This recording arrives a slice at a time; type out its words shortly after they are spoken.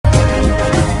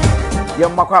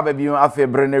Makwa baby afe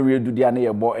brene redu dia na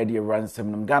yebo e de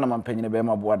ransem num Ghana man panyine be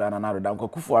ma boada na na roda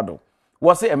nkokufu ado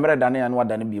wo se emre dane ya na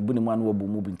wadane bi ebu ni mu anu obu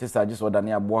mu bi ntesa agi so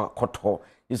dane aboa koto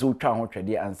isi utwa ho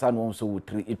twede ansa no so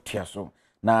wotiri etua so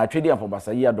na twede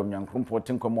ampobasa yi adom nyankrompo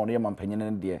tenkomo no ye man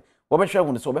panyine de wo be hwe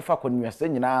hu ne so be fa konwese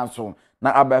nyina so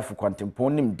na abafu kwantempo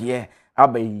nim de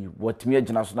abayi watimi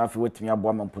agina so na afi watimi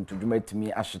aboa mampuntu dwuma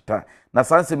atimi ahyeta na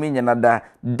sansem nyina da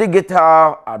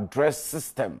digital address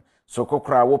system so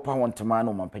kokra wo pa wontema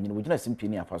no mampanyine wo gina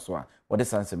simpini afaso a wo de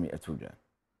sansem atudwa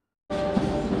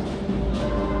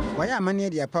waya amane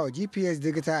dia pa GPS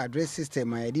digital address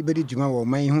system a di bedi dwuma wo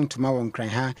man hu ntoma wo nkran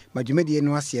ha madwumadie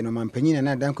no ase no mampanyine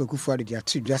na dan kwakufu ade dia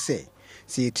tudwa se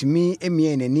etimi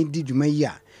emie na ni di dwuma yi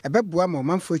a ebeboa ma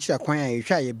manfo kira kwan a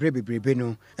yehwa ye brebebrebe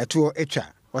no eto etwa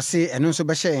wose eno nso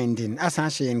be hye endin asan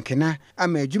hye nkena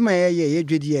ama adwuma ye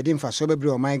yedwedi ye de mfaso bebre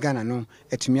o man Ghana no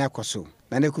etimi akoso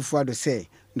na ne kufu ado se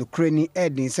no kreni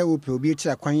edin se wo pe obi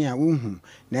kira kwan a wohu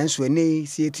nanso ene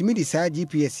si etimi di sa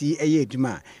GPS eye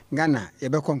adwuma Ghana ye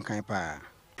be konkan pa.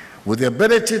 With the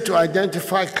ability to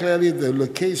identify clearly the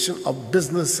location of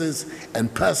businesses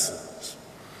and persons,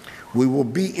 we will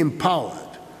be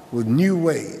empowered with new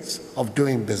ways of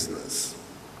doing business.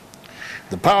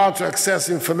 The power to access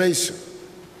information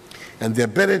and the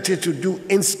ability to do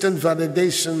instant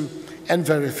validation and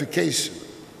verification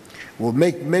will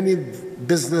make many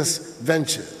business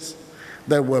ventures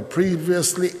that were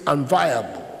previously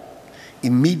unviable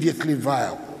immediately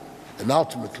viable and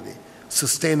ultimately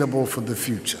sustainable for the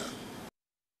future.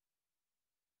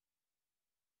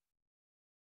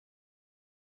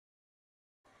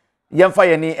 Yamfa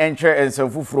yeni enche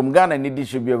ensemfu from Ghana ni di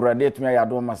hye awrade atumi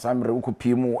ayado masamre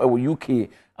ukopimu ewo UK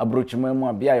abrochimemu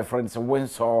abia ye friends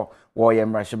wenso wo ye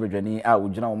mrahye bedwani a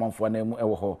ogina wo manfo na mu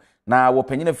ewo ho na wo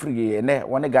panyina frigi ene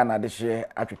woni Ghana de hye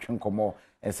atwetwe nkomo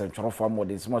ensenchorofo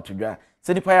amode sima tudwa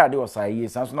se nipa ya de osayi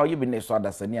sanso na oyibi ne so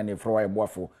adasani a ne fro wa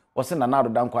eboafo wo se na nado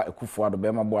dankwa ekufu ado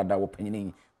be ma boada wo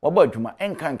panyina wo ba adwuma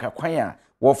enkanka kwan a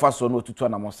wo fa so no otutu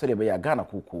na mo sere be ya Ghana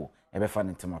kuku ebe fa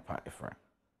ne ntimapa efra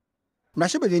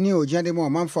Mashibedeni ojande mo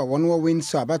manfo wonwo win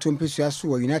so abato mpesua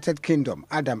so United Kingdom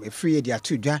Adam efree dia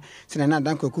tudwa sena na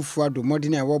danko kufu ado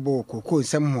modine a wobo kokko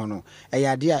nsem ho no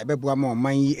eyade a beboa ma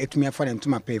man yi etumi afa ne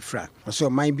ntoma pa efra so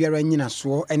man biara nyina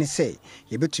so ene se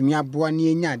yebetumi aboa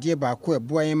ne enya ade ba ko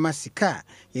eboa yen masika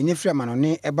yenye fira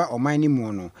manone eba oman ni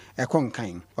mu no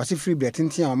ekonkan wose free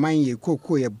betenten a oman ye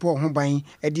kokko ye bo ho ban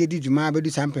ede edi dwuma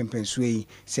abedu sampempensuo yi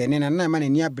se ne na na ma ne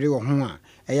ni abre wo ho a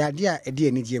eyade a ede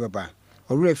anidie baba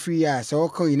Ore free ya so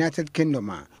ko United Kingdom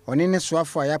a one ne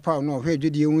soafo ayapa no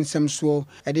hwedwedie unsem so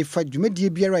e de fa dwumadie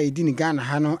biara edi ni Ghana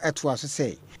ha no eto aso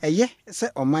se eye se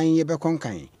oman ye be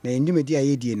konkan na ndwumadi a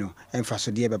yedie no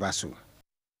emfaso de beba so.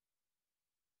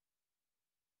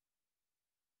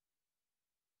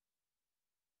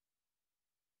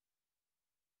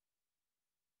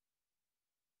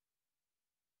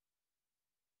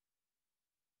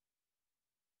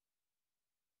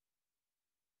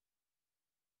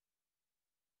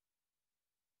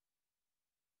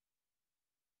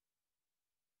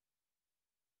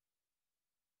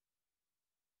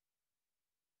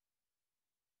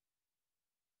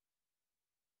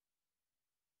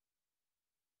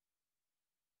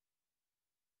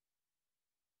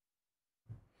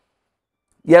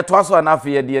 Ye twaso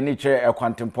anafe ye de ni che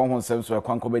ekwantempon ho nsem so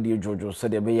ekwankobedi jojo se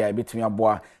de be ya betumi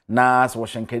aboa na so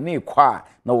hyenkani kwa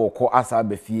na woko asa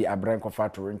abafi abrenko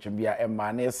factory nche bia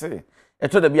emma na ese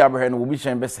eto de bia abrɛ no obi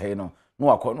hyen be sei no no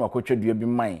wakotwa dua bi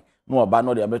man no oba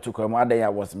no de abetuko mu adan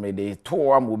ya was made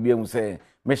to am obi enu se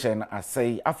me hyen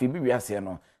asei afi bi wiase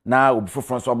no na obi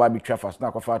foforo so oba bi twa fa so na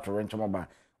akwa factory nche moba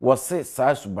wose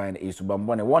sa suban e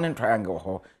subambo ne one triangle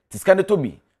ho tiskande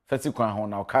tobi fati kwa ho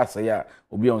na okasa ya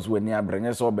obi onzo wani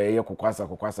abrenye so be ye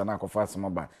kokwasa na akofa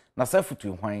asmoba na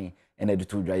safutu hwan ena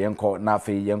dutu dwa yenko na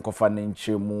afi yenko fa ne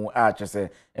nchemu a chese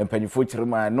empanyifo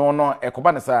chirima no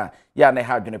ekoba ne sa ya na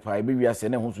ha adwene pa ebe wiase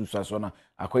ne ho susu aso na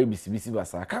akoy bisibisi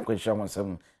basa kan kwehya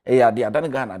wonsem ya ade adane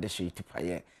Ghana de hye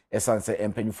tipaye esanse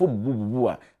empanyifo bububu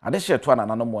a ade hye to na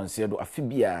nanom wonse do afi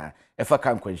bia efa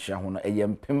kan kwehya ho no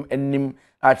eyempem anim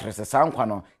a chese sankwa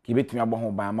no ki betumi abo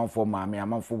ho ba amanfo maame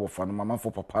amanfo bofo no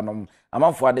amanfo papa no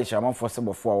amanfo ade hye amanfo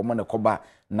sebofo a wo ne koba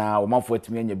na wo manfo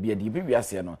atumi anya bia de bi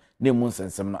wiase no na mu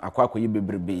nsensem no akwakoye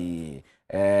bebrebe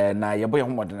na yeboye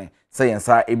homodene se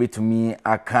yensa ebetumi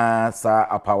aka sa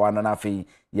apawa na afi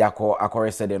yako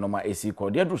akore said no ma esi ko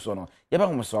de adruso no ye ba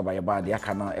hom so aba ye ba de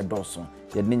aka na edoso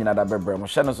ye ni nyina da bebre mo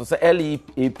hye no so say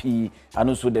LEAP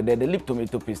anu so de lip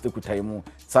tomato paste kutai mu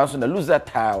sanso na loser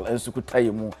tile ensu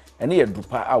kutai mu ene ye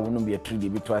drupa a wono be 3D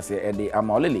bi to ase e de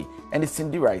amolele ene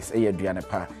Cindy rice e ye aduane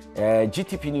pa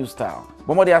GTP new style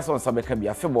bomode aso nsabeka bi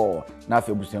afebo na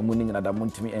afebusu mu ni nyina da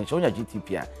montimi enhye onya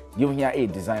GTP a ye ohia a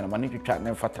design ma ne twitwa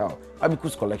na fatal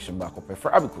Abicus collection back up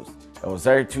for Abicus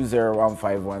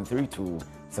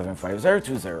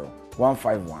 0201513275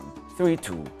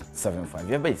 0201513275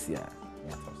 your base yeah.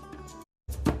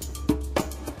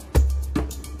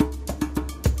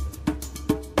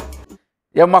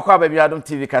 Yamakwa baby Adom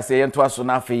TV kase yento aso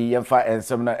na afi yemfa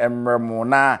ensem na emremo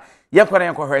na yekwara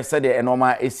yenkwa said e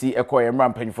normal esi ekọ emra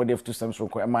mpanyfo de to sem so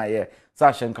ko ema ye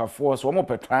sa hyenkafo so mo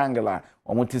triangular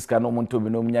omo tiska no mo ntobi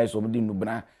no mnyai so mo di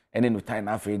nubna ene no time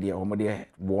na afi de omo de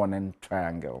one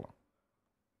triangle.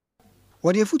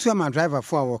 What if you am a driver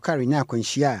for our car in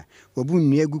Yakonshia, Obu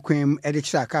Neguquem,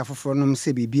 editor car for Num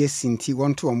Sebi Sinti,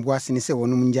 one to Omboas in Se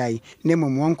Onumjai,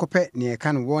 name one copet near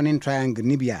can warning triangle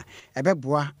Nibia, a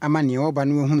bebois, a man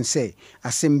Yobanu who say,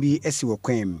 Assembly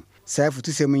Esiwoquem. Serve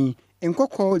to say me, in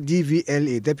Coco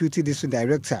DVLA, Deputy District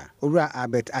Director, Ora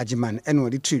Albert Ajiman, and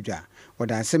what the Tudor.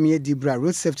 What I semi Dibra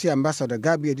Road Safety Ambassador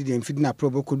Gabi didn't feed na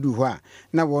probo could do what.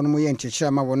 Now one more and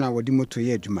Chama 1 hour demoto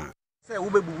yeduma. We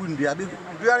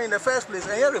are in the first place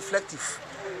and you're reflective.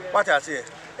 What I say,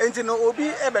 and you know, Obi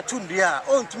Ebetundia,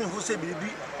 on to me who say,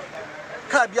 Bibi,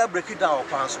 Kabia break it down.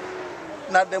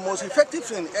 Now, the most effective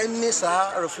thing, any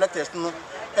reflectors,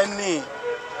 any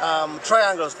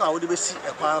triangles now would be see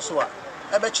a pansua.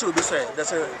 I bet you be said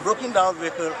there's a broken down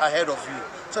vehicle ahead of you.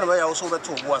 So, I also went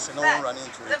to was and no one ran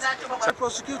into it. So,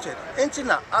 prosecuted,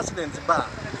 Entina accident bar.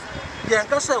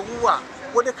 Yankasa, who are.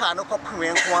 What the car no copy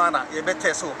and Kwana, you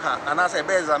better so car, and as a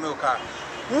bear's a milk car.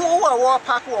 Who are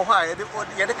pack or high, the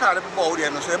car of the body,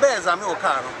 and so a bear's a milk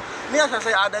car. Near I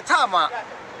say at the time,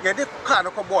 you did car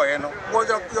no boy, and was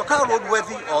your car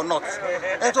roadworthy or not.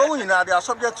 And only now they are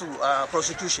subject to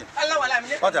prosecution.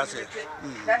 What I say?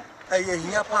 I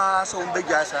hear pass on big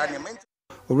gas animal.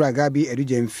 Ora Gabi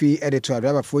Edujem fee editor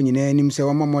driver for nyina nim se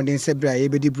wo modern sebra ye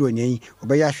bedi bronyi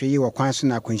obeya hwe ye wo kwan so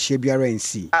na kwanhye biara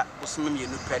nsi osum ye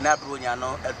no pe na bronya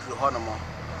no aduru ho no mo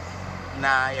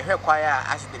na ye hwe kwa ya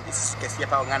accident is kese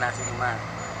pa ngana asima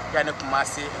ya ne kuma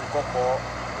se nkoko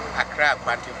akra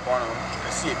kwante pono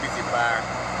si e busy ba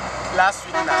last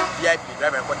week na VIP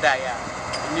driver ko da ya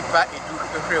nipa edu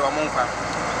hwe wo mo nkwa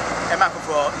e ma ko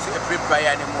for is a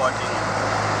prepare ni mo odin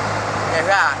e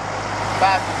ha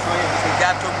back to the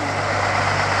gato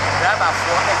grab a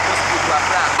for a post to a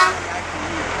bra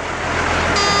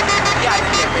yeah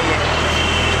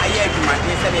I hear you my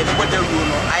say the body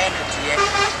no I am here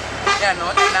yeah no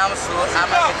now so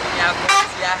I'm a ya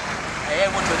I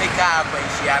am to the car by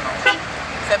Shiano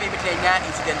say be tenya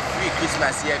incident free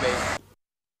Christmas here be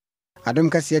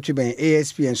Adom kase atweben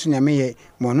ASP enso nya meye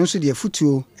mo no so de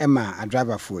futuo e ma a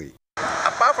driver for yi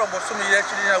apart from some year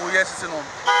children we yes no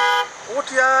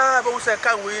Otia, but we say,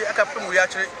 can we? I can put we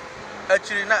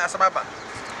actually not as a mapper.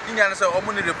 Indian say, "Oh,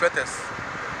 money reflectors."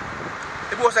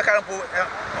 It was a kind of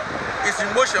it's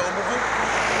in motion.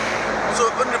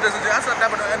 So, when the answer that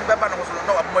and Baba was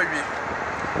not a boy.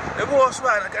 The boss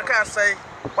one can say,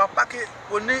 "Papa,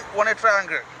 only one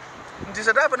triangle." This is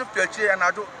a driver of PhD, and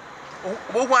I do.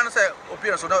 One say,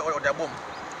 "Appearance or the bomb."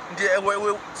 The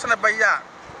son of Baya,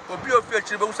 or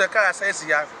PhD, but we say, says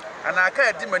here. And I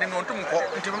can't demand him to go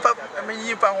into me.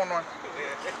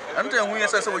 And then we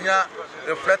say, we are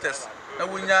reflectors,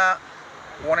 and we are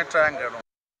one triangle.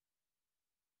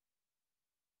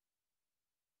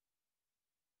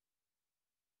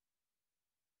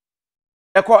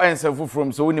 Eko ensefu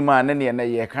from so ni ma ne na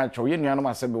ye ka twa ye nuanu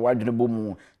ma se be wadwene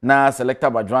bomu na selector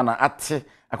badwana ate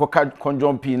akoka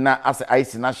konjompi na as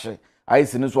ice na hye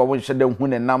ice ni so wo hye da hu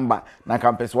ne number na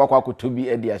campus wakwa akotobi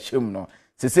e de ahyem no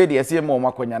se de ese mo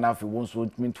makonya na afi won so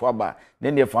ntimi toaba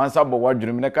ne ne fansa bo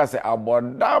wadwene me ka se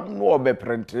abodam no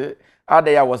obeprint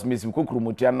ada ya was miss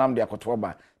kokromuti anam de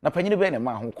akotoba na panyine be ne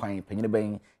ma ho kwan panyine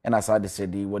be na sa de se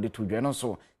de wode to dwe no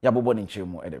so ya bobo ne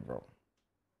nchemu edebro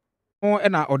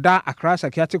ena oda Accra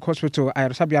Psychiatric Hospital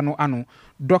ayarsabia no ano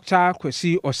Dr.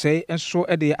 Kwesi Osei enso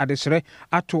ede adesere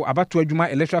ato abato adwuma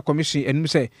Electoral Commission enum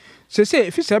se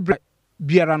fi se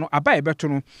biara no abae beto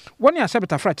no woni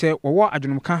asabeta frate wo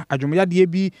adwumka adwumyade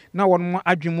bi na wonmo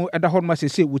adwumu eda horma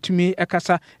sese wotumi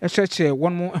ekasa ehyeche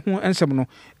wonmo ho ensem no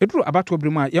eduru abato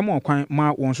obrimu a yema okwan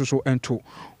ma won soso ento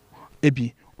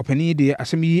ebi opani de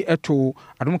asemi eto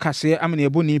adom kase amene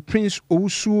eboni Prince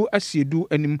Owusu asiedu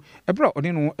anim ebra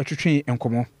ode no etwetwe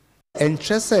enkomo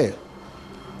entrese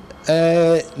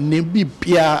ne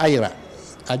bibia ayira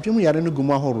adwemu yare no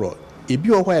gumu ahoro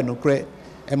ebi o hɔ no kre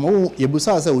ema wo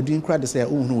yebusa sɛ odin kra de sɛ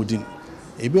ohunu odin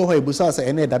ebi o hɔ yebusa sɛ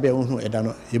ene da be ohunu eda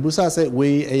no yebusa sɛ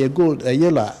we eye gold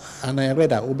yellow ana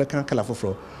red a wo bɛka kala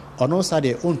foforo ono sa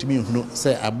de ontumi nhunu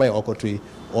sɛ abai okotoi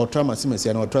o trauma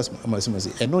simasi na o trauma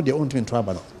simasi eno de ontumi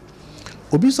traba no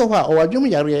obi so hɔ a o adwemu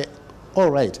yare all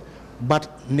right but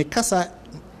ne kasa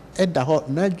eda hɔ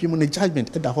na adwemu ne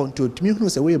judgment eda hɔ nti otumi hunu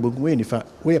sɛ we bogun we nifa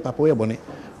we papa we bone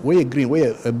we green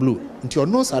we blue nti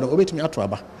ono sa de obetumi ato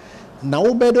aba na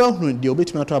wo bedo hunu de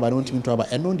obetumi ato aba na ontumi to aba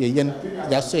eno de yen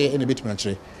ya so ye ene betumi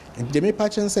akire nti de me pa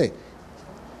chen sɛ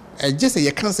just say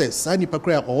you can say sani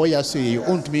pakra o ya so ye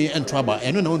ontumi ento aba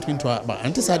eno na ontumi to aba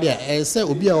anti sa de sɛ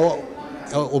obi a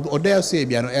o da so ye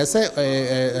bia no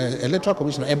sɛ electoral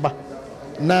commission eba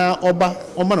na oba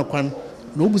o ma no kwan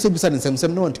na obusa busa ne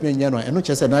nsɛmsɛm na ontumi anya no eno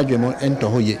kyerɛ sɛ na adwe no ento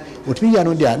hɔ ye otumi ya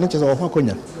no de a ne kyerɛ sɛ wo ho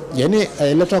akonya ye ne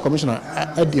electoral commissioner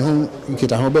adi ho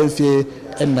nkita ho ba fie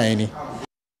ennan ni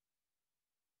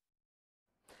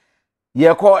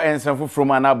Yeko ensanfo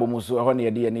from anabomuso ho ne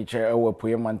yede ne kye ewo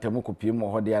poye mantamu kopie mo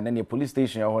ho de ane ne police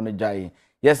station ho no jai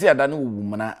yesi adane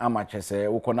wumuna ama kyese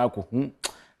wokona akohu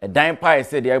edan pa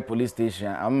se de police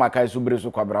station amma kai so bere so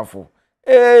kwabrafo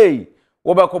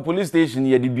wo ba ko police station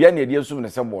yede dua ne yede asum ne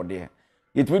se bode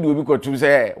yetimi de obi kotum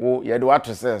se wo yede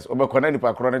wato ses wo be kona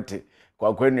nipa kro ne te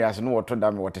kwakwanu ase no woto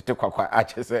dame wotete kwakwa a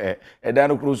kyese edan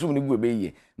no kro sum ne gu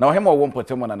ebeye na ohema wo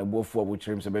mpotemo na ne bofu abo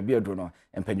kyerem se ba bia dro no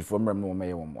empanyifo mrem no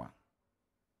meye wo moa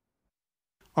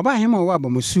Oba hema wa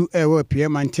bomusu ewo pie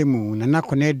mantemu na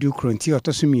nakona edu kronti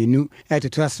otosumienu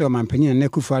eteto ase o mampanyin na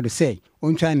Kufuado sei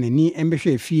ontwa nani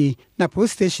embehwe afie na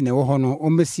police station ewo ho no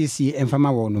ombesiesie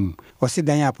emfama wo no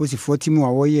osidan a police 40 mu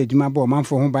a wo ye adwuma ba o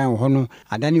manfo ho ban wo ho no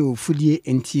adane ofudie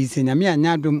enti senyame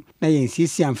anyadom na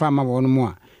yensiesie amfama wo no mu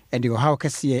a ede o hawo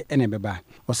kese ene beba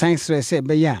o science se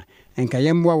be ya enka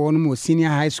yemboa wo no mu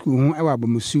senior high school ho ewa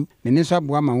bomusu ne ne so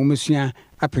aboa ma wo mesua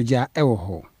apagya ewo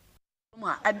ho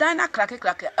adan na krake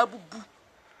abubu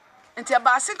nti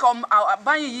abaase ka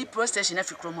aban yi police station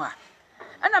afikrom a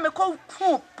ana me ko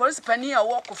police pani a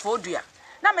wo Kofodua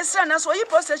na me sra na so yi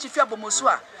police station fi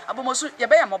abomosu ye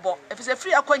be ya mobo efise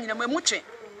free akwanyina mu emutwe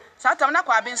satam na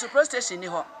kwa abin so police station ni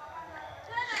ho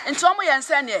nti omo ye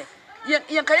nsa ne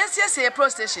ye ka yesiesie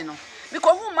police station no me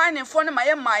ko hu mining for no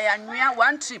maye maya nwea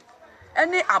one trip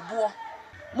eni abo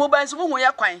mobile so hu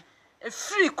ye kwan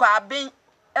free kwa abin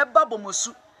eba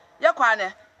bomosu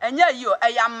yakwane enya yio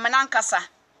eyamna nkasa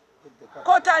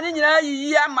kota ni nyina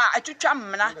yiyi ama atwetwa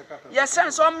mmna ye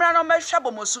sen so mmra no mehwa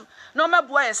bomosu no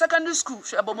meboa ye secondary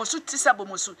school bomosu tisa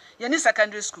bomosu ye ni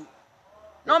secondary school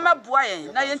no meboa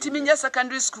ye na ye ntimi nya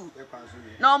secondary school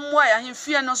na ommoa ye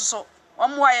ahemfie no so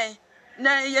ommoa ye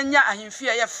na ye nya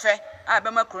ahemfie ye fe a be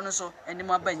makro no so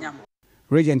enimo abanyam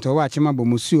Regent owa chema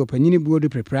bomusu opanyini buodo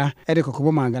prepra ede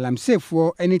kokobo mangalam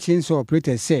sefo any chainsaw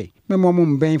operator say memo mo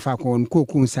mben fa kon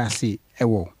koku nsase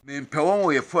ewo me mpewon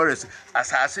wo ye forest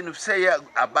asase no say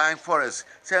aban forest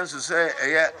sense say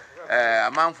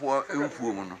amanfo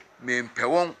enfuo mu no me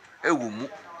mpewon ewu mu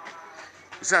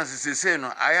sense say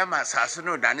no ayama asase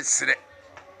no dane sere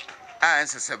a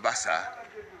ensese basa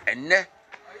enne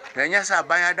enya sa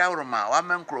aban adawroma wa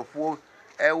menkrofo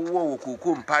ewo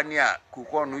kuku mpani a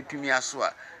kuku no tumi aso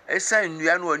a esa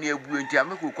nnua no oni ebu enti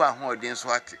amekuku ahodin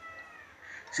so ate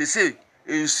sese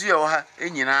ensu e wo ha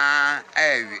enyina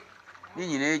ayewe ni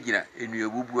nyina egina ennua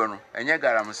bubuo no enye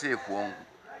garam sefo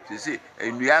sese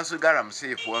ennua so garam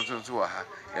sefo nso wo ha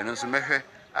eno nso mehwe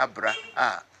abra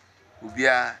a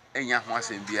ubia enya ho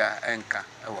asembia enka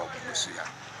ewo busu ya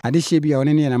adehye bia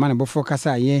one ne na ma ne bofo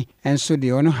kasa ye enso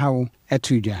de ono hawo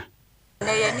etudwa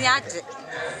na ye ni ade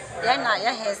yana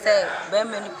ya hese be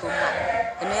mani koma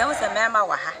ene ya wose mema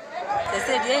wa ha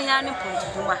sese de nya ne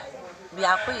puntuduma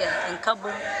bia ko ye nkabo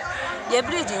ye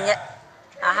bridge nye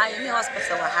aha ye ni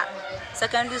hospital wa ha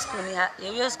secondary school ni ha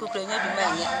ye school krenya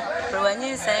duma nye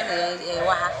prowanyi sai na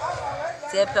wa ha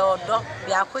se pe odo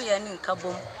bia ko ye ni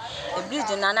nkabo e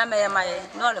bridge na na me ma ye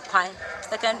no le kwan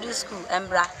secondary school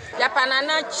embra ya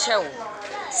panana chew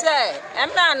se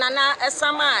embra nana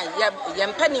esama ya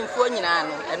mpanimfo nyina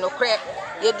no enokre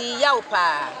yedi yaw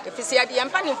pa efisi yedi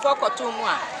mpanimfo koto mu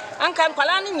a anka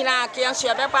nkwala ni nyina ke yanso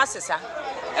ya beba sesa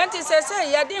enti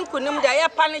sese yedi nkunim da ya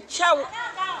pan chew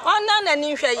ona na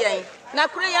ni hwe yen na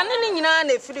kure ya ne nyina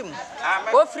na efirim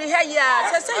o firi ha ya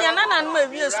sese ya na na no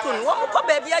awie school wo ko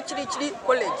ba bia chirichiri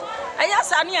college aya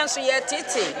sa ne yanso ya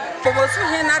tete bomosu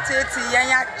hin na tete yen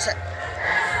ya che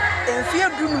enfie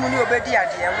dunum ni obedi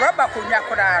ade roba konwa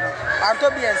kora no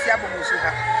anto bi ensi abomosu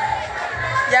ha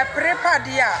ya prepare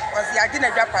dia ozi ade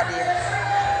na dwapade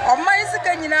omma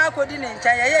isika nyina akodi ne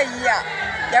ncha ya yi a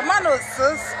ya ma no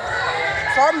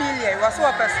 4 million was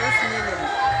over 6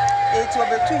 million eti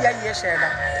obetu ya ye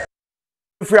sheda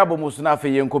free abomusu na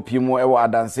afi yenko pimu ewo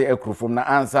adanse ekrufom na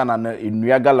ansa na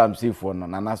nnua galamsifo no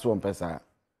na naso ompesa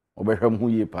obehwem hu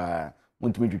ye pa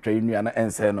muntimi twitwa nnua na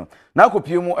ense no na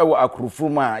akopimu ewo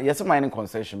akrufom a yesi mining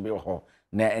concession bi ho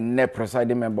na enne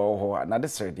presiding member ho na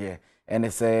desre de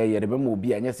ene se yedebe mo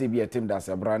bi anya se bi etim da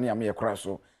se brane am ye kora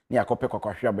so ni akope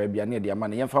kwakwahwa ba bia ne de ama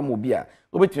ne yemfa mo bi a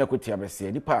obetumi akotia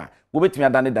bese nipa obetumi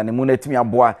adane mu na etimi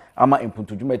aboa ama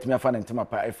impuntudwuma etimi afa na ntima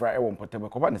pa efra ewo mpotebe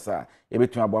koba ne sa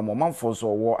ebetumi aboa mo manfo so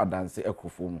wo adanse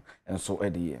akrufo mu enso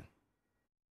ediye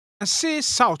ase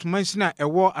south mansina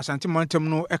ewo asante mantem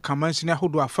no eka mansina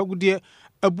hodo afagudie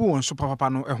abu won so papa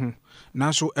no eho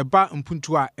nanso eba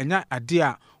mpuntu a enya ade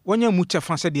a wonya mu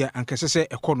tefa sede ankesese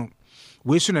ekono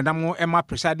wesu na damo ema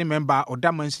presiding member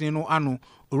oda mansini no ano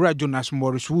ora Jonas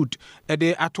Morris Wood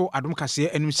ede ato adom kase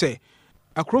anim se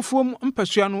akrofuom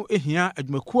mpasua no ehia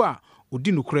adwumaku a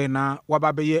odi nukure na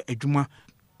waba beye adwuma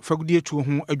fagudie tuo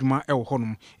ho adwuma ewo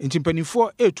honom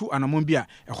entimpanifo etu anamon bia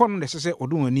ehonom de sese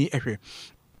odonwani ehwe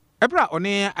ebra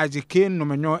one azike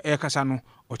nomenyo ekasa no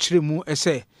ochiremu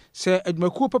ese se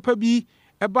adwumaku papa bi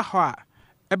eba ho a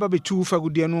eba betu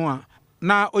fagudie no a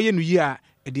na oye no yi a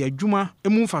ede adwuma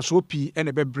emu mfaso pi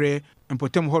ene bebre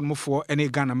empotem honomfo ene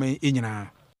Ghana man enyina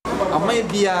amai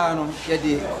bia no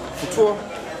yede futuo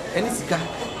ene sika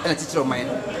ene titiro man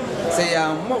se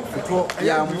ya mo futuo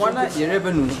ya mwana ye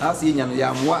revenue as yenya no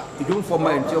ya mwa idumfo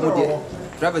man ntio mo de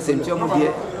drivers ntio mo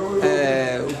de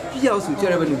bia osu tio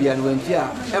revenue bia no wantia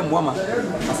emwa ma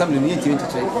asam no ni ntio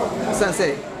ntire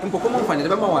sanse mpokomo mfane de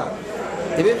be ma wa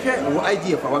ebe hwe wo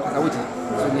idea kwa wakasa wuti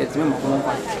so ni etime mpokomo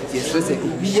mfane ti stress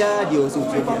bia de osu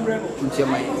tio ntio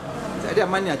mai ade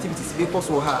amani activities be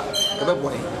koso ha ebe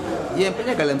boy ye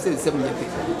mpenya galamse 7 yepe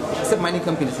se mining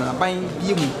companies na ban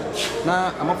biemu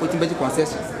na amapoti beji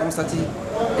concessions am sati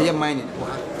eye mining ko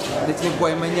de ti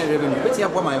boy manya revenue beti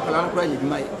abo ma yakala no kura ye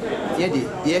bima ye de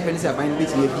ye hwe ni se ban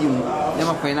beti ye biemu na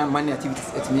ma kwan na mining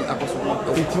activities etimi akoso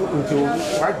into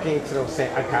what gain to say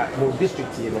aka no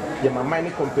district ye no ye ma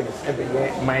mining companies ebe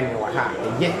ye mining wa ha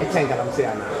ye echen galamse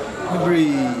ana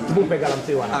bri bu pe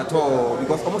galamse wa at all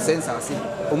because almost sense asi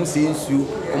almost say nsu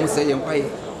almost say yenkwai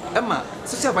Emma,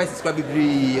 social vices could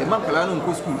be a man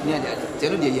for school near the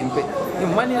General Yempe.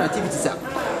 In money activities are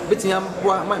betting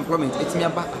my employment, it's me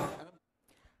back.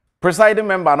 Presiding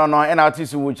member no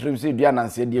NRTC which receive the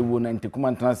Nancy de Woon and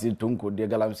Tikuman Transit Tunko, the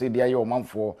Galamse, the Ayo man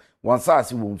for one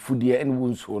sassy wound, food and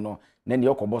wounds no. Then the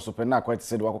Okoboss open quite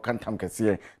said what can't come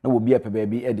Cassia, no will be a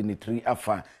baby ed in the tree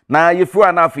afa. Now you throw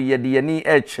enough ye the knee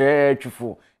a church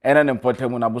for and an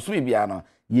important one Abuswibiano.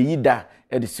 Ye da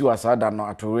edi siwa sada no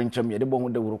atorenchem ye de bo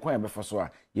de wurukwan be faso a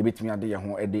ye betimi ade ye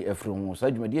ho ede afro ho sa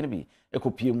dwumadie ne bi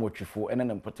ekopie mu otwefo ene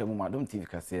ne mpotemu ma Adom TV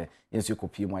kase yensu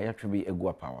ekopie mu ayatwe bi egu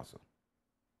apawa so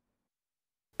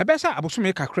ebesa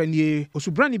abosome kakra nie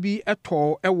osubrani bi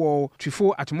eto ewo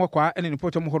twifo atemokwa ene ne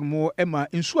potem hono ema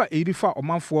nsu a erifa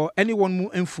omanfo ene won mu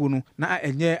emfuo no na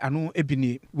enye ano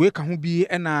ebini we ka ho bi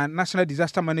ena National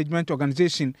Disaster Management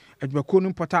Organization adwako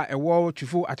no pota ewo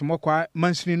twifo atemokwa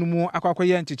mansini no mu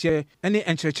akwakoye ncheche ene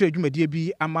encherekere adwumadie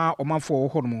bi ama omanfo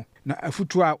hono na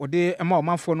afutu a ode ema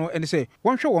omanfo no ene se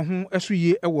wonhwe wo ho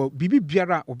esuye ewo bibi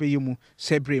biara obeyemu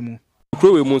sebre mu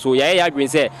we mun so ya adwin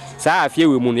say sa afie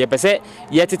we mun ye pese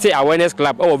ye tete awareness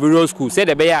club or various school say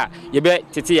de be ya ye be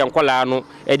tete ye nkola no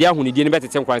e de ahunidie ne be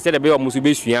tete nkwan say de be o musu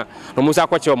be sua no musu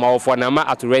akwache o mawofo na ma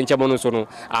atorenche mo no so no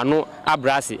ano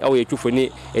abrase e wo ye twufo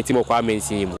ni etimokwa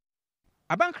amensin mu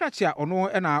abankrachi a ono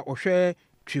e na ohwe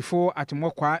twifo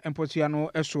atemokwa empotia no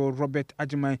eso Robert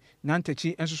Ajiman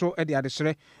nyantachi enso e de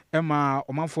adesere ema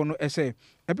omanfo no ese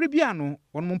ebre bia no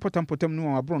wonmo potam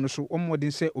no abro no so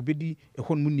omodin se obedi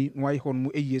ehon mu ni no ayi hon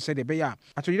mu eyiye se de be ya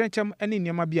atoyirenchem ene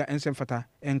niam bia ensem fata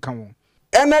enka won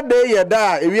ene de ye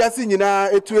da ewiase nyina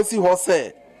etuesi ho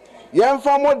se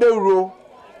yemfa modewuro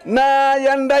na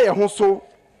yenda ye ho so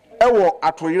ewo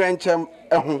atoyirenchem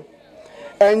eho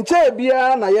enche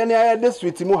bia na ye ne aye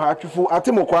district mu ha atwefo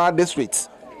atemokwa district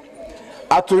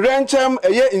atorenchem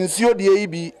eye insio de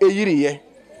yibi eyiriye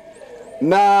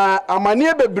na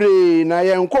amanie bebre na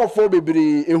ye nkofo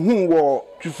bebre ehun wo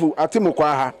twefo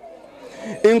atemokwa ha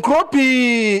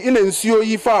nkropi ina insio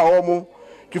yi fa omo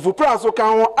twefo praso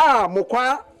kan ho a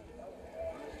mokwa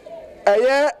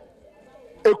eye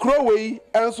ekrowei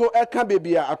enso eka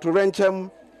bebia atorenchem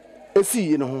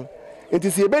esi no ho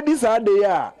ntisi ebedi sa de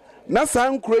ya na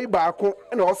sankroi baako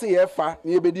na o se ye fa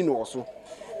na ebedi no so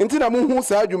nti na muhu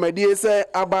sa adwumadie se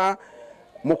aba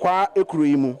mokwa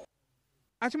ekroi mu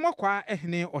atemokwa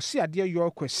ehne ose ade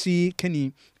yo kwasi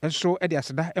kani enso e de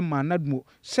aseda ema nadmo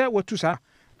se watu sa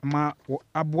ma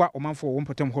aboa omanfo wo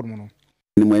mpotem hono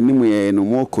no animu ye no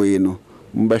mokoyi no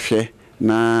mbehwe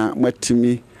na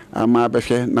matimi ama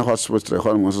behwe na hospital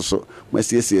ho no so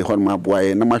masiesie ho no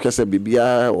aboaye na mahwese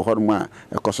bibia ho no a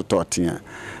ekoso totia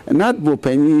na bo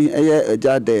panyi eye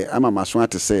ajade ama maso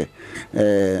ate se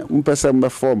mpesa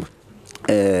mbefom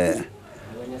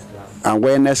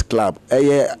awareness club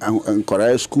eye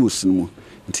nkora schools no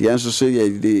nti yanso so ye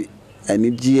de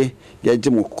anigie ye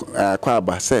gye kwa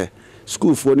aba se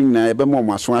school for ni na ebe mo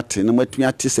maso ate na matumi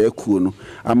ate se akuo no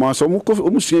ama so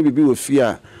omusua bibi ofi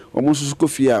a omususu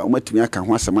kofi a omatumi aka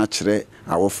ho asema kire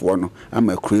awofo no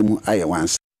ama kuremu aye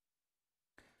wanse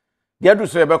dia du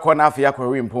so ebe ko na afia ko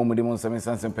wi mpom di mo nsem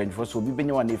nsem panjifo so obi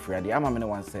benye wa na efriade ama me ne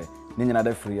wanse ne nyina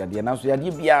da friade na so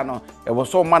yade bia no e wo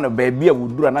so ma no ba bia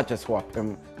wudura na chese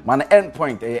wapem man end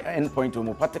point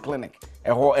homeopathy clinic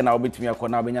ho na obetumi akọ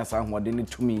na benya sa ahode ne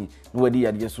tumi no wadi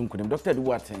yade sunkunim Dr.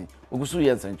 Duwaten ogusu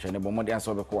ye nsenche ne bomode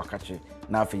anso obekọ wakache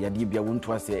na afi yade bia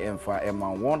wontu ase emfa ema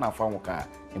won afa woka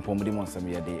mpom di mo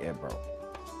nsem yade ebro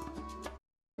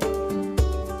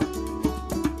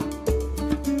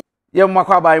ye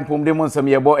makwa ba mpom de monsam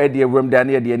ye bo ede ewrem da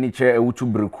na ye ni che ewutu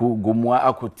breku gomua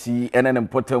akoti ene ne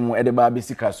mpotamu ede ba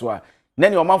besika so a na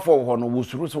ne omafo ho no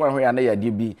wusuru so ho ya na ya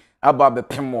de bi aba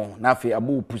bepemo na afi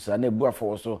abu pusa na ebu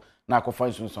afo so na akofa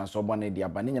nsunsun so bo na de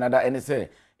aba ne nyina da ene se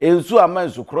ensu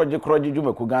amansu kroje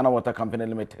dwumaku Ghana Water Company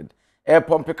Limited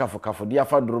pompe kafo de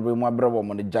afa dorobe mu abrebo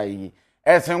mo ne jai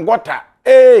esen gota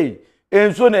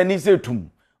ensu na ni se tum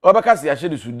obeka se ya hye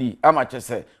de sudi ama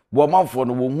chese bo manfo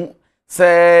no wo hu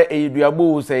se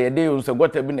eduabo se yede yo se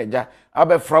gota bi neja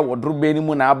abefra wodrobe ni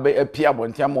mu na apia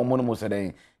abontia mo no mo se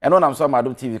den eno nam so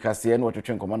Adom TV kase eno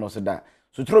twetwe nkoma no se da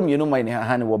so tro mienu man ne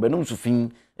ha ne wo benum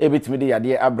sufin ebetimi de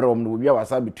yade abrom no bia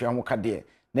wasa betua ho kade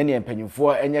na ne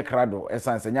empanyimfo enye krado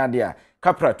esanse nyade a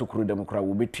kapra tokuru demokra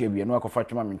wo betua bia no akofa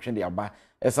twema mentwe de aba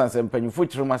esanse empanyimfo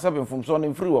kirima sabemfom so ne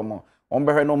mfiri wo mo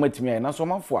onbehwe no matimi na so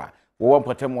mafo a wo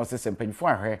potem se empanyimfo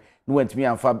ahwe no wantimi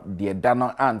amfa de da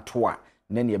no antoa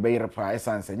nene ebeyere pa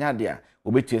esanse nyade a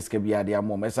obetu eska bia de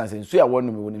amom esanse nsu ya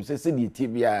wonu me wonim se die tie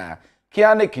bia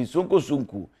kia ne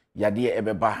kisonko yade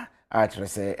ebeba a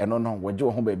trese eno no waje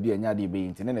wo ho ba bia nyade be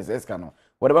yin nene se eska no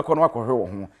wode be kono akohwe wo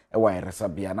ho e wa yeresa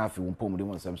bia na afi wompomudi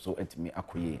mo nsam so atimi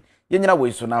akoye yenyina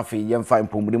we so na afi yemfa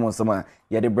mpomudi mo nsam a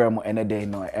yade brem ene dey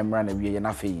no emra na wie ye na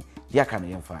afi dia ka na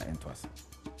yemfa entoase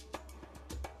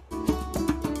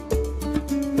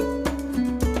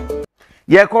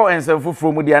yeko ensemfo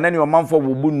from dia na ne omanfo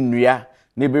wo bu nnua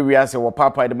ne be wiase wo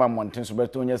papa de ma monten so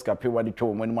beto nya skape wa de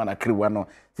twa mo ni ma na kriwa no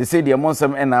se de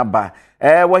monsem ena aba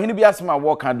wo hini bi asema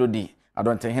wo kan do di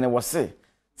adonte hene wo se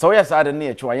so ya sa de ne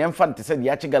etwa yemfa nte se de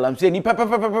ya chi galamse ni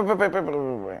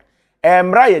pepepepepepepe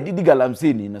emra ye didi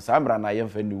galamse ni no sa mra na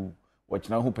yemfa ni wu wo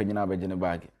kina ho panyina abegene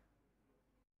baage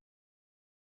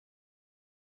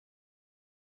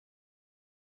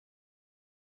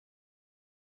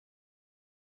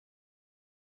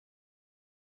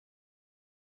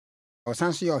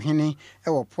Osanso yo hene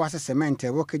ewo poase cement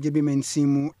ewo keje bi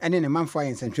mensimu ene ne manfo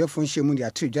ayensantwefo nhyiemu de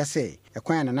atudwa se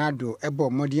ekwan na nado ebo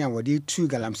modin a wode tu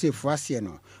galamsefo ase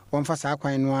no wonfa sa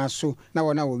kwan no aso na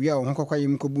wona wo wia wo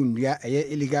hokokwayem kobu ndua eye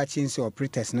illegal chainsaw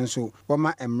operators no so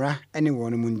woma emra ene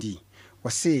wono mundi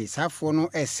wose safo no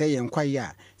ese yenkwaye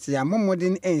a se ya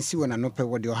momodin ensi wona no pe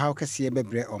wode ohaw kese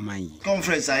bebre oman yi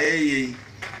conference ayeye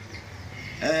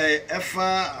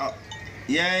efa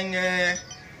yang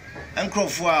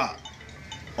enkrofo a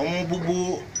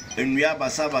bubu enua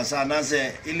basa na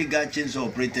se illegal chainsaw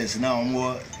operators na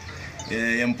omo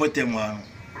empotemwa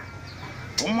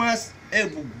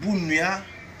ebubu nua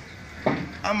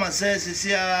ama se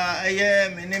sisia eye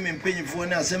mene mpenyifo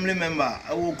na assembly member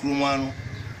awo kuruma no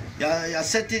ya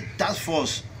set task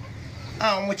force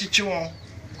omo chichi won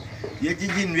ye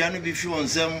gigi nua no bi fi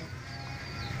wonsem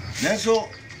nanso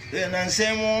na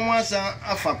nsem mo asa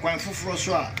afa kwan foforo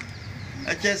so a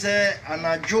achese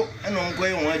anajo eno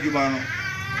nkoye won adwuma no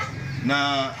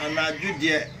na anajo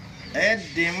de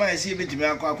de ma esi betimi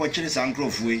akọchiri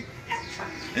sankrofue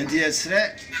enti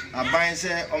esre aban se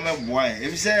omeboa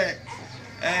ebi se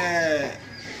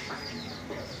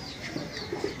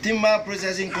timber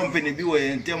processing company bi wo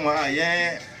ntem a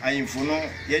ye ayinfo no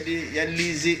ye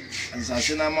lease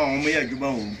ansase na ma omo ye adwuma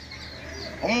wo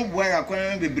omo boa ya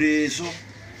kwan bebre so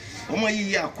omo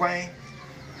yi akwan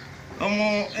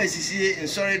omo esisi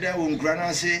insori da wo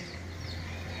ngrana se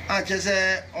a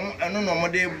chese eno no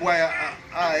mode boa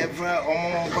a every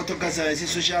omo kotokasa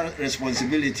social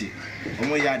responsibility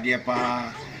omo ya de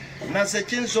pa na se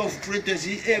chainsaw operators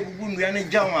ebubu nua ne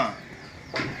jawa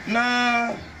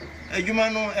na adwuma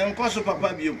no enkoso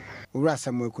papa biom owura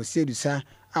Samuel Kosiedusa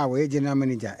a wo general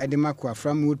manager Edemako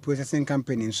Afram Wood Processing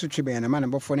Company nso twebe na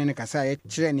manabofo ne kasa ye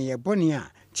kire ne ye boni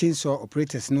a chainsaw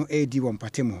operators no edi won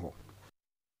patemu ho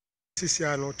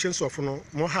Sisiano, chainsaw for no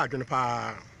more hard than a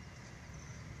pa.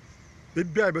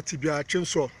 Baby, I bet to be a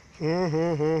chainsaw.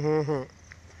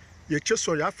 Your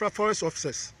chainsaw, your Afra forest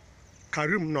officers.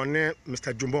 Karim no ne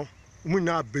Mr. Jumbo. We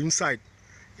now be inside.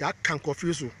 Ya can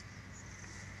confuse you.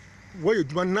 Where you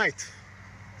do night?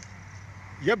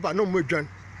 Yeah, but no more done.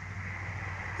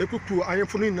 Ekuku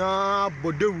ayemfuni na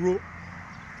bodero.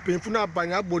 Painful na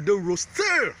banya bodero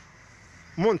still.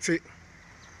 Monte.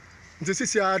 Nti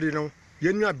sisi ade no.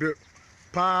 Yenu abe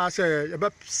pa se yebe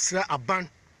sra aban.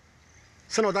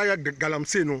 Se no da ya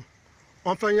galamse no.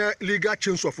 Onfanya legal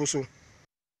change of so.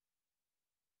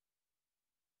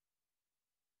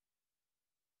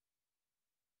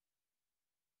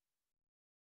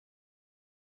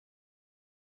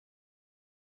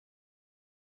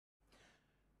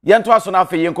 Yanto aso na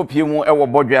afa yenkopie mu ewo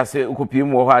bodwase ukopie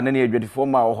mu ho ana ne adwadifo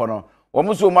ma wo ho no wo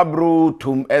muso mabru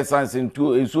tum essence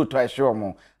ntu ensu to ehwe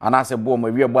mo ana se bo mo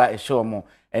wiebo a ehwe mo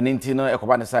eni nti no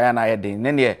ekoba ne saya na ayeden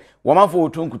ne ne wo mafo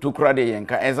otu nkutu kura de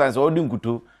yenka essence odi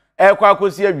nkutu ekwa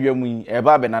akosi awiamu yi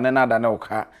eba be na ne na da ne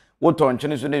oka wo to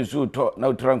nchene so ne ensu to na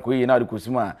utra nkoyi na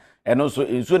adikosi mu a eno so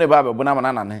ensu ne ba be bona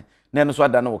mana ne ne no so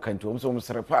ada ne oka nti wo muso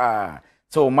msere pa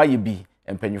so mayibi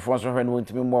empanyifo so hwe no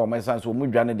ntimi mo o essence wo mu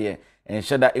dwane de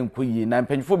enhyeda enkoyi na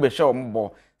mpanyifo be hye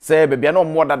ombo se bebia no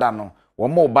mo dada no wo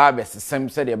mo ba be sesem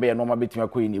se de be ye no ma betimi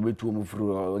akoyi ni betu mu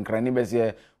furu nkrani be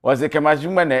se o se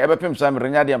kemajuma na ebepem sam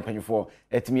renya de mpanyifo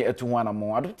etimi etu ho ana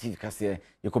mo adoti kase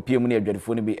yekopie mu na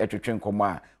adwadifo ni bi etwetwe nkomo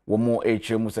a wo mo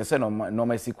mu se no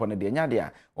ma si kone de nya de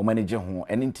a o manage ho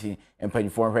eninti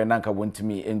mpanyifo hwe na nka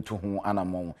wontimi entu ho ana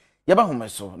mo yeba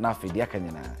homeso na afedi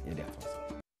akanyina ye de atos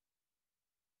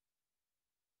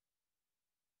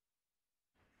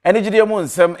Enigide mu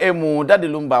nsem emu Daddy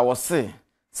Lumba wose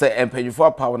se empanyifo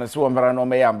apa wona se wombara no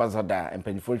meya ambassador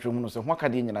empanyifo hwemu no se ho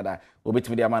akade nyina da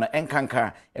obetimi de ama na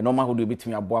enkanka enoma hodo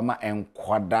obetimi aboa ma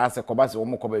enkwada se koba se wo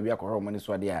mo koba bia kohoro mani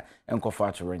so ade a enkofa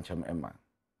atoro nchem emma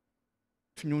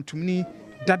Nyontumni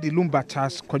Daddy Lumba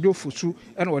tas kwadwo fusu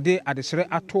ene wode adesere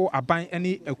ato aban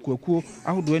ene akuakuo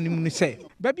ahodo anim ni se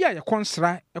baabi a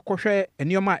yekonsra ekohwe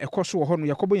enioma ekoso wo ho no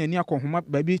yakobo yani akohoma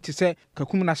baabi ti se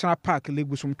Kakum National Park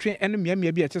legusumtwe ene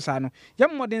miamia bi etesa no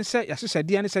yemmodin se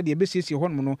yasesade ane se de ebesiesie ho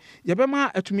no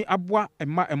yebema atumi aboa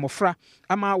emma emofra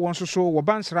ama won soso wo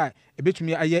bansra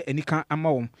ebetumi aye anika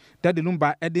ama won Daddy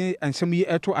Lumba ede ansem yi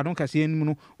eto adonkase anim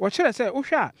no wo kire se wo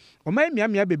hwe a o mai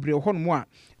miamia bebre ho no mo a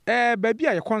baabi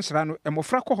a yekonsra no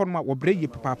emofra ko ho no ma wo bre yi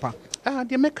papa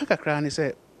de meka kakra ne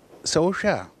se wo hwe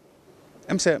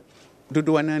a say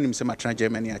dodo wana nim se matra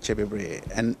Germany a chebebre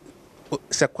and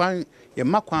se kwan ye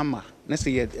makwama na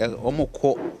se ye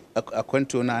omoko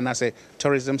akwanto na say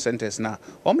tourism centers na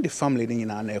the family ni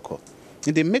na na eko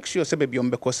they make sure se be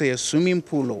ombeko say swimming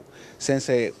pool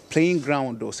sense playing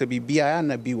ground o se bibia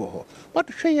na bi wo ho but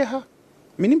hwe ye ha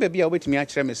mini bebia obetimi a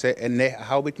kire me se ene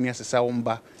ha obetimi asesa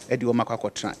womba e de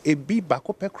omakwakotra e bi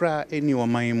bako pekra eni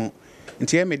oman mu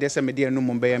nti e me de se me de anu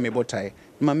mombe ya me botai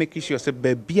ma make sure se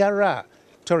bebiara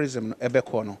tourism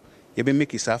ebeko no ye be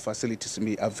make isa facilities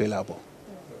be available.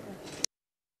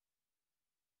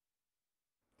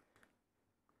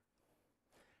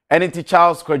 Eniti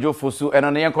Charles Kwadwo Fosu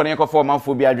eno ne yenko ne yenko for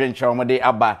manfo bi adwenche omode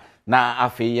aba na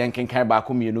afi yenkenkan ba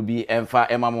ko mienu bi emfa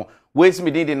emamo wes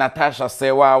me di Natasha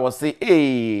Sewa was say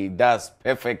hey that's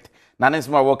perfect na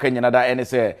nesma wo kanyina da ene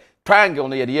say triangle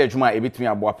no ye de adwuma ebitumi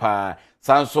aboa pa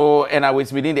sanso ena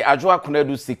wes me di adwo akona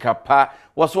du sikapa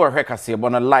was wo hwe kase bo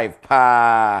no live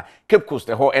pa Cape Coast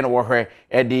ho ene wo hwe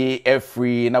e di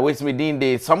every na wes me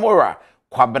di Samora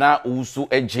kwabena usu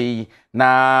eje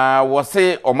na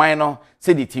wose oman no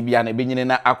se di tibia na benyine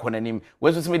na akonanim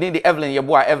weso se di Evelyn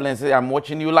yebo a Evelyn say I'm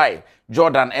watching you live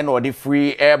Jordan and or the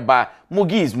free airba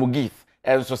Mugith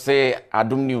and so say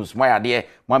Adom News my ade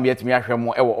mama yetimi ahwe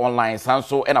mo e online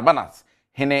sanso and abanas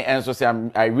hene and so say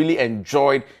I really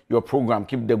enjoyed your program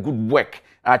keep the good work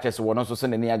achese wono so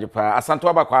send ni ajepa asanto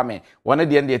abakwame wona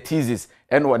de the thesis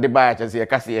and what the ba achese ye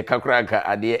kase ye kakranka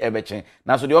ade ebechen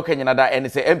na so de okanyina da ene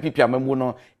say MPP amamu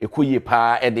no ekoye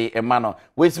pa e de ema no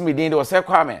wesimi din de o say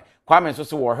kwame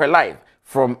so wo her live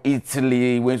from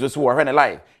Italy when so wo her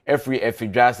live every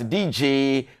just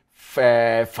DJ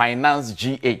Finance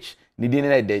GH ni din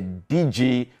na the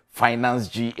DJ Finance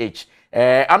GH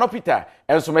Anopita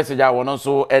enso message a wono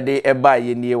so ede eba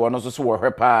ye nie wono so wo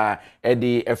hwe pa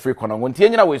ede afri kono nti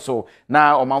enyina we so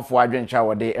na omanfo adwencha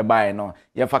wode eba ye no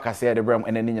ye fa kase ede bram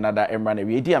ene nyina da emra na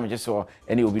we edi am je so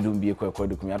ene obidum bi ekwa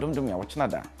dukumi adom dum ya wo china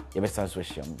da ye besa so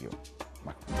hyiam bio